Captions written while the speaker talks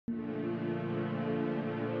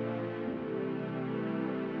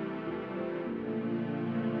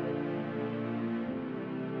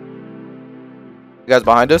You guys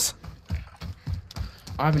behind us?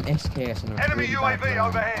 I have an SKS and a Enemy really bad UAV gun.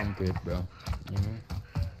 overhead. I'm good, bro. You know?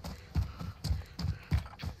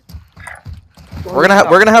 We're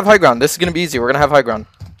gonna have high ground. This is gonna be easy. We're gonna have high ground.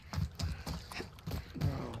 Bro.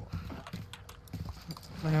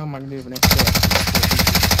 What the hell am I gonna do with an SKS?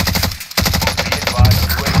 Be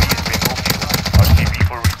advised, UAV is being overfueled. RTB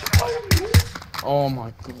for resupply. Oh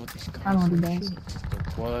my god, this gun I don't is do that.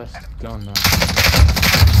 the worst gun though.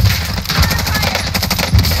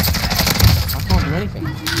 I can't do anything.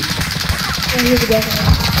 Oh, here's the gas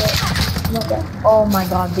mask. Not that. Oh my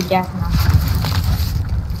god, the gas mask.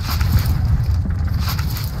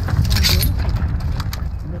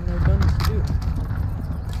 There's no guns to do.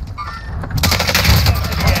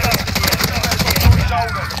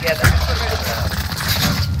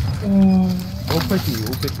 All pushing you,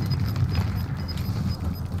 all pushing you.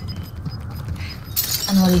 I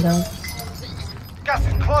know what he does. Gas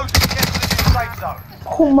is closing. Get to the new safe zone.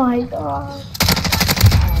 Oh my god.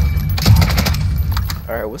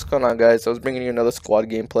 Alright, what's going on, guys? I was bringing you another squad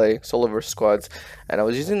gameplay, solo versus squads, and I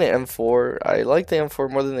was using the M4. I like the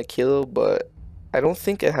M4 more than the Kilo, but I don't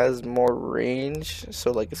think it has more range,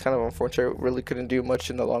 so like it's kind of unfortunate. I really couldn't do much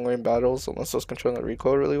in the long range battles unless I was controlling the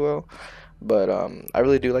recoil really well. But I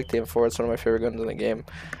really do like the M4. It's one of my favorite guns in the game.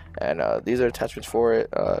 And these are attachments for it.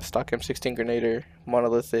 Stock M16 Grenadier,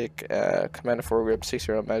 monolithic, commander foregrip,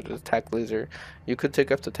 6-round mag with attack laser. You could take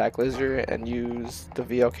up the attack laser and use the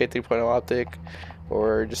VLK 3.0 optic,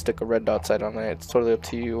 or just stick a red dot sight on it. It's totally up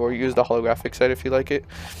to you. Or use the holographic sight if you like it.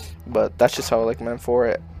 But that's just how I like my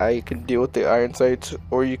M4. I can deal with the iron sights,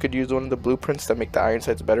 or you could use one of the blueprints that make the iron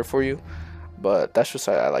sights better for you. But that's just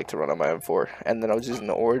how I like to run on my M4. And then I was using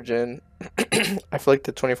the Origin. I feel like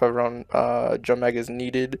the 25-round drum mag is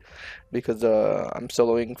needed because I'm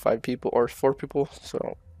soloing 5 people or 4 people.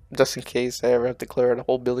 So just in case I ever have to clear out a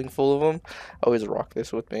whole building full of them, I always rock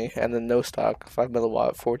this with me. And then no stock, 5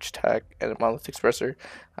 milliwatt forge tack, and a monolithic expressor.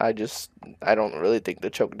 I don't really think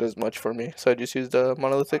the choke does much for me, so I just use the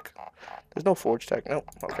monolithic. There's no forge tack, nope.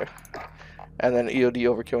 Okay. And then EOD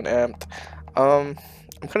overkill and amped.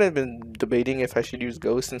 I'm kind of been debating if I should use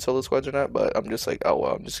Ghost in solo squads or not, but I'm just like, oh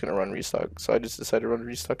well, I'm just gonna run restock. So I just decided to run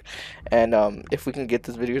restock. And if we can get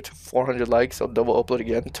this video to 400 likes, I'll double upload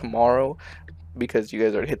again tomorrow, because you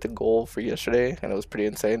guys already hit the goal for yesterday, and it was pretty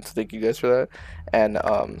insane. So thank you guys for that. And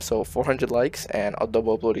so 400 likes, and I'll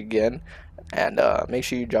double upload again. And make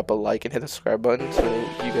sure you drop a like and hit the subscribe button so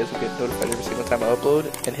you guys will get notified every single time I upload,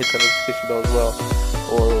 and hit the notification bell as well,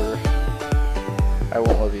 or I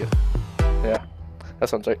won't love you. Yeah. That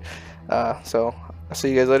sounds right. So I'll see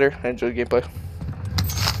you guys later. Enjoy the gameplay.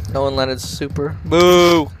 No one landed super.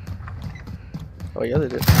 Boo! Oh yeah, they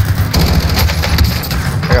did.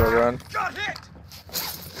 I gotta run. Got hit.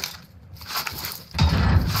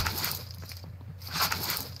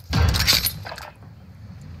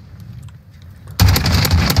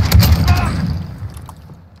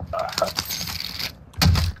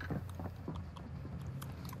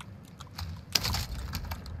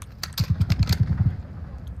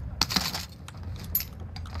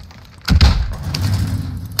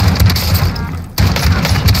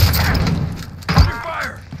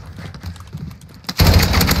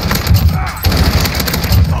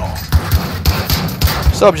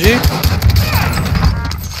 What's up, G?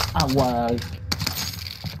 I was.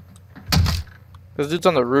 This dude's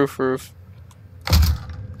on the roof.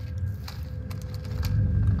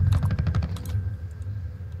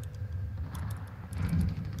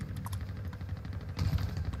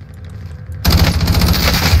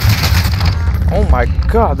 Oh my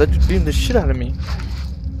god, that just beamed the shit out of me.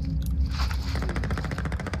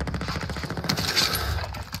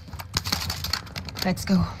 Let's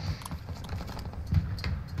go.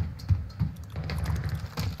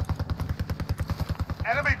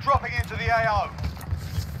 Enemy dropping into the AO.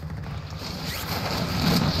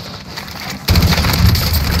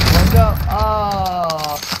 Let's go.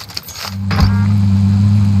 Oh.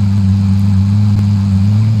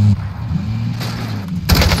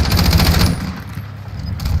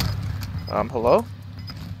 Hello?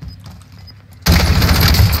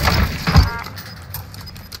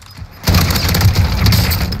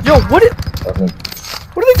 Yo, what are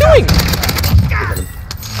they doing?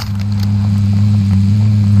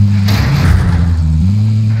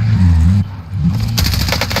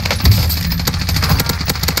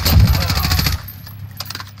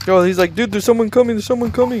 Yo, he's like, dude, there's someone coming, Be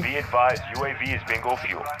advised, UAV is bingo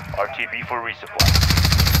fuel. RTB for resupply.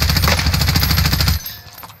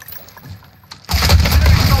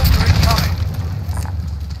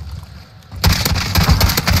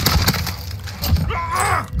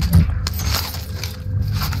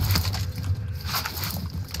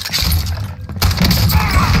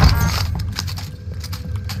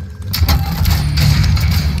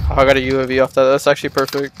 I got a UAV off that. That's actually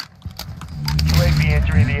perfect. UAV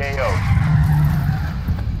entering the AO.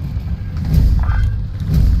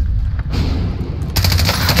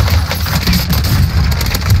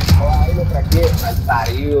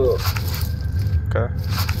 Okay.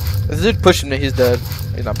 This dude pushing me. He's dead.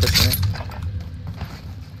 He's not pushing me.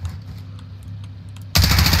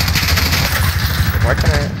 Why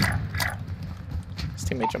can't I? His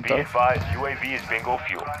teammate jumped Be off. advised, UAV is bingo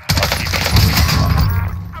fuel. RTV for resupply.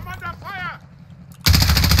 I'm under fire!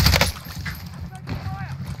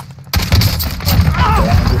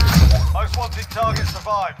 Most wanted target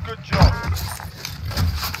survived. Good job.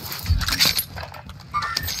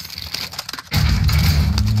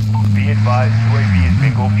 Be advised, UAV is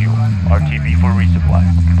bingo fuel. RTV for resupply.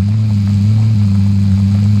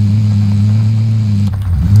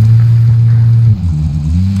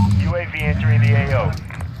 UAV entering the AO.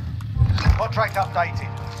 Contract updated.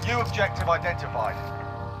 New objective identified.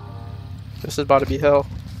 This is about to be hell.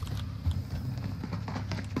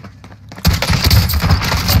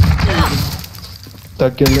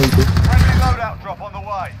 Friendly loadout drop on the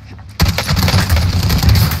way.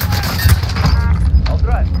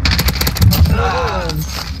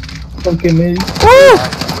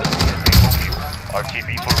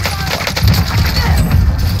 RTV for resupply.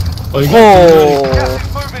 Oh! Gas is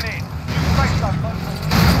moving in. New safe zone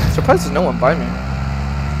located. Surprised there's no one by me.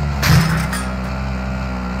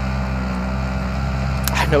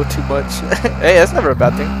 I know too much. Hey, that's never a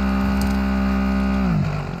bad thing.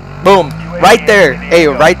 Boom! Right there! Hey,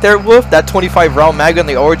 right there, Wolf. That 25 round mag on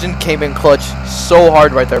the Origin came in clutch so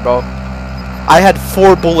hard right there, bro. I had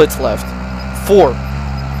 4 bullets left. 4.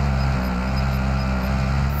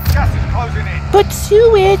 Gas is closing in. But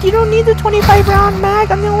Suid, you don't need the 25 round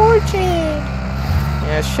mag on the Origin.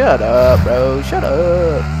 Yeah, shut up, bro. Shut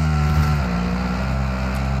up.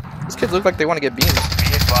 These kids look like they want to get beamed.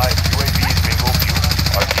 Be advised, UAV is bingo fuel.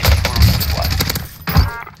 RTV for resupply.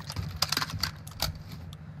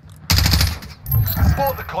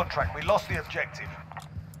 Abort the contract. We lost the objective.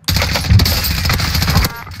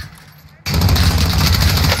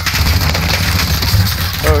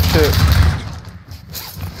 Oh shit.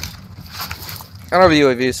 I don't have a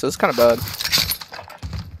UAV, so it's kind of bad.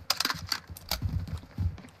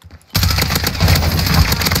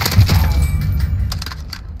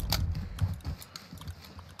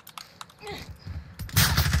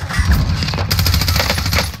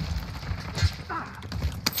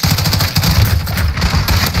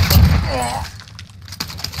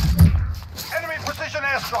 Enemy precision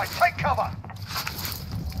airstrike. Take cover.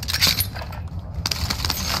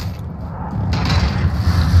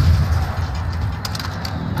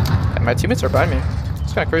 And my teammates are by me.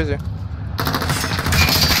 It's kind of crazy.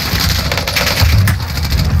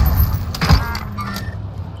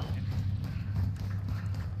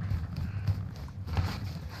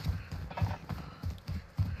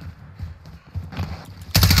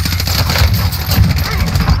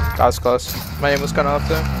 That was close. My aim was kind of off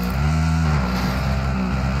there.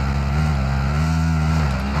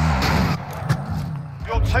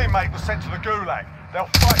 Your teammate was sent to the gulag. They'll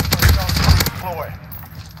fight for a chance to redeploy.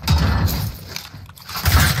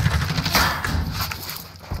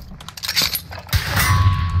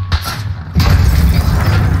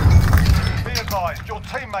 Be advised, your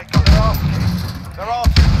teammate got their arse kicked. They're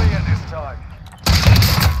after me at this time.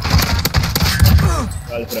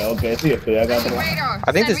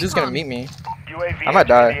 I think this dude's gonna meet me. UAV I might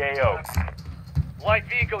die. the AO. Light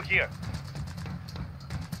vehicle here.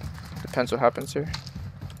 Depends what happens here.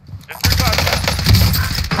 Disregard left.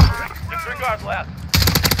 Disregard left.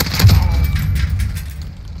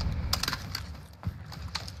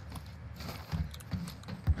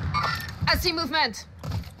 I see movement.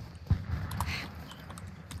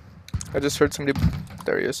 I just heard somebody.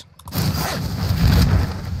 There he is.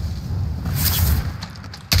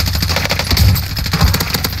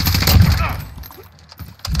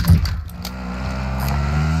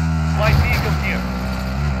 Light vehicle here.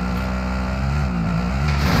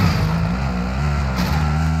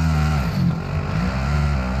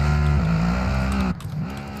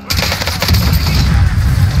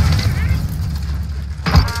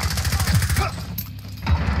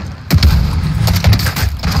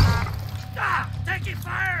 Taking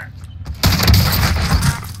fire!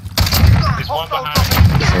 There's one behind.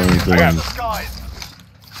 I got the skies.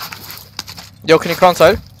 Yo, can you crawl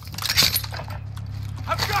inside?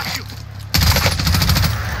 I've got you!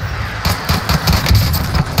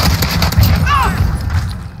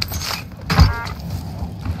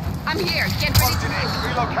 I'm here. Get ready to move.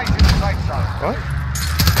 Relocating the safe zone. What?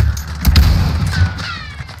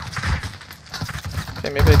 Okay,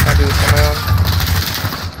 maybe I can't do this on my own.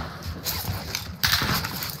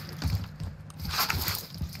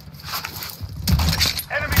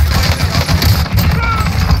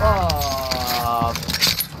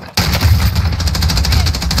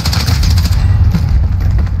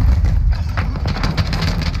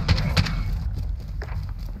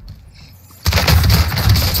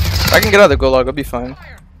 I can get out of the gulag, I'll be fine.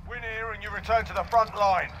 Win here and you return to the front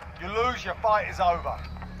line. You lose, your fight is over.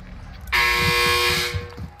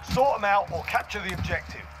 Sort them out or capture the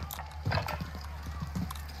objective.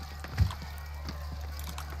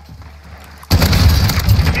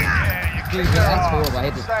 Yeah, you Dude, kicked their that's ass. horrible. I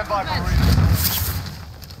hate this. Stand by for reason.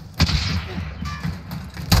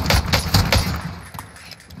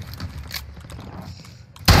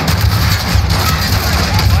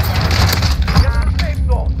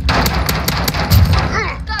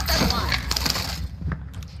 Got that one.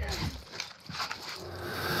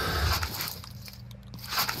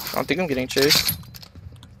 I don't think I'm getting chased.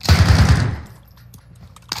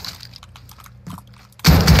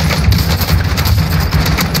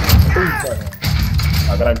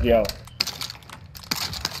 Agrandial.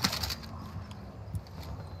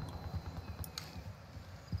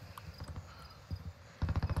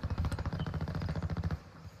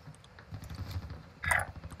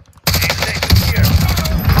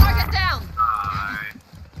 Target down.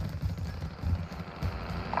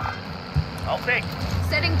 I'll take.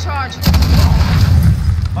 Setting charge.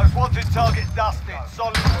 Most wanted target dusted.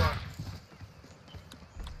 Solid work.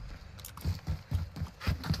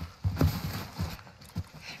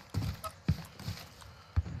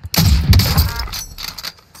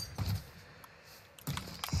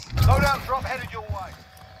 Loadout drop headed your way.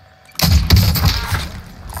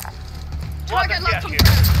 Target locked confirmed.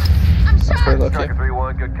 I'm Very shot. lucky. Striker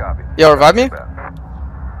 3-1, good copy. Yo, revive me?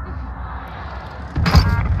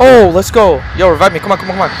 Oh, let's go. Yo, revive me. Come on,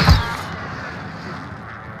 come on, come on.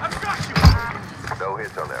 I've got you. No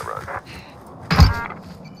hits on that run.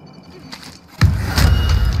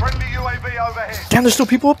 Friendly UAV overhead. Damn, there's still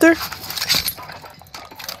people up there?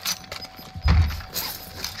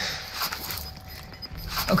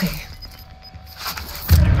 Okay.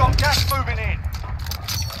 You've got gas moving in.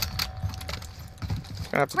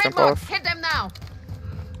 Gonna have to Red jump mark. off. Hit them now.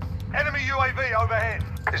 Enemy UAV overhead.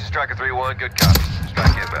 This is Striker 3-1, good copy.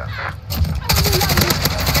 Strike inbound.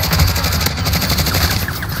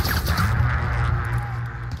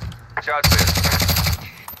 Shots missed.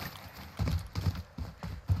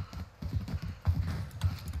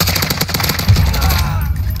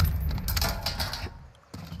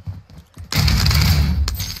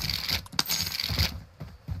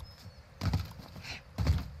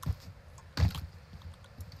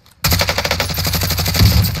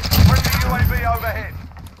 Friendly UAV overhead.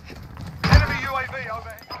 Enemy UAV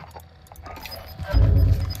overhead.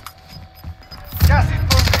 Gas is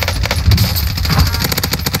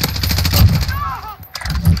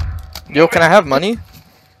moving. Yo, can I have money?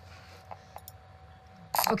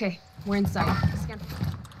 Okay, we're inside. Scan.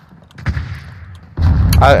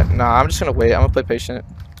 Nah, I'm just gonna wait. I'm gonna play patient.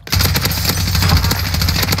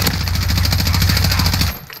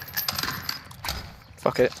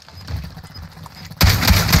 Fuck it.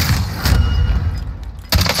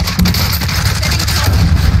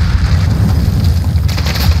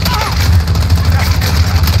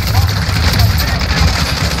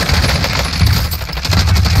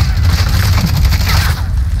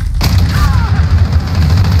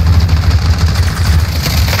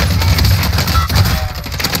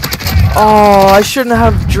 Oh, I shouldn't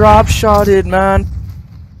have drop shotted, man.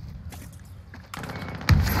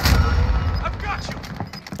 I've got you.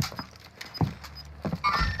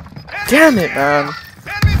 Damn it, man.